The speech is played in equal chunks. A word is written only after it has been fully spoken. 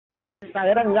Esta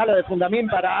gran gala de Fundamind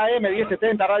para AM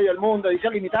 1070 Radio del Mundo,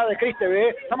 edición limitada de Cris TV.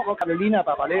 Estamos con Carolina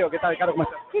Papaleo. ¿Qué tal, Caro? ¿Cómo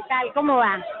estás? ¿Qué tal? ¿Cómo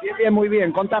va? Bien, bien, muy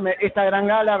bien. Contame, esta gran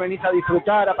gala, venís a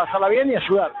disfrutar, a pasarla bien y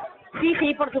ayudar.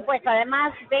 Sí, por supuesto.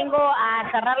 Además, vengo a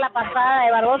cerrar la pasada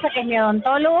de Barbosa, que es mi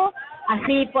odontólogo,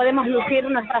 así podemos lucir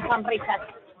nuestras sonrisas.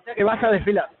 O sea que vas a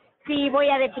desfilar. Sí, voy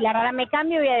a desfilar. Ahora me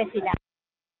cambio y voy a desfilar.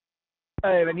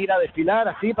 Venir a desfilar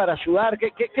así para ayudar,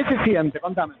 ¿qué se siente?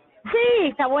 Contame. Sí,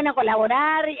 está bueno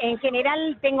colaborar. En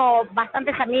general tengo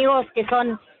bastantes amigos que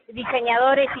son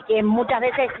diseñadores y que muchas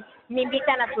veces me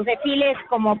invitan a sus desfiles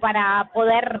como para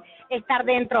poder estar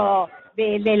dentro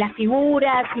de las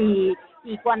figuras y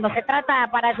cuando se trata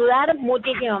para ayudar,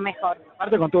 muchísimo mejor.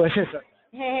 Aparte con tu belleza.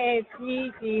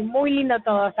 Sí, muy lindo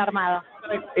todo está armado.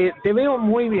 Te veo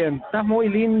muy bien, estás muy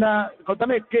linda.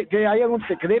 Contame, ¿que hay algún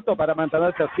secreto para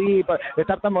mantenerte así, para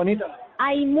estar tan bonita?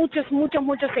 Hay muchos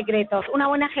secretos. Una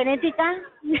buena genética.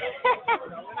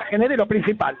 La genética es lo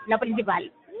principal. Lo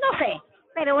principal. No sé,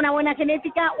 pero una buena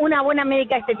genética, una buena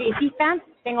médica esteticista.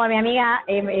 Tengo a mi amiga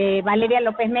Valeria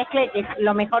López Mezcle, que es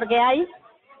lo mejor que hay.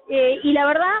 Y la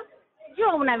verdad,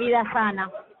 yo una vida sana.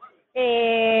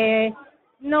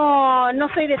 No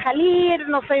soy de salir,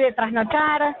 no soy de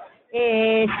trasnochar.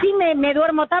 Sí me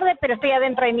duermo tarde, pero estoy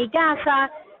adentro de mi casa.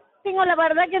 Tengo la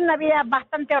verdad que una vida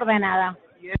bastante ordenada.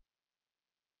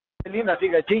 Linda, así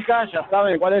que chicas, ya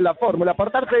saben cuál es la fórmula,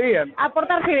 portarse bien. A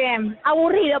portarse bien,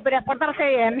 aburrido, pero a portarse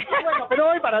bien. Bueno, pero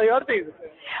hoy para divertirse.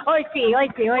 Hoy sí.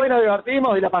 Hoy nos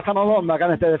divertimos y la pasamos bomba acá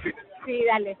en este desfile. Sí,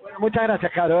 dale. Bueno, muchas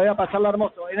gracias, Caro, voy a pasarla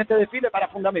hermoso en este desfile para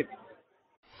Fundamind.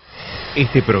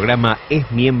 Este programa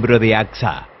es miembro de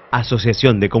ACSA,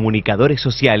 Asociación de Comunicadores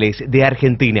Sociales de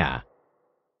Argentina.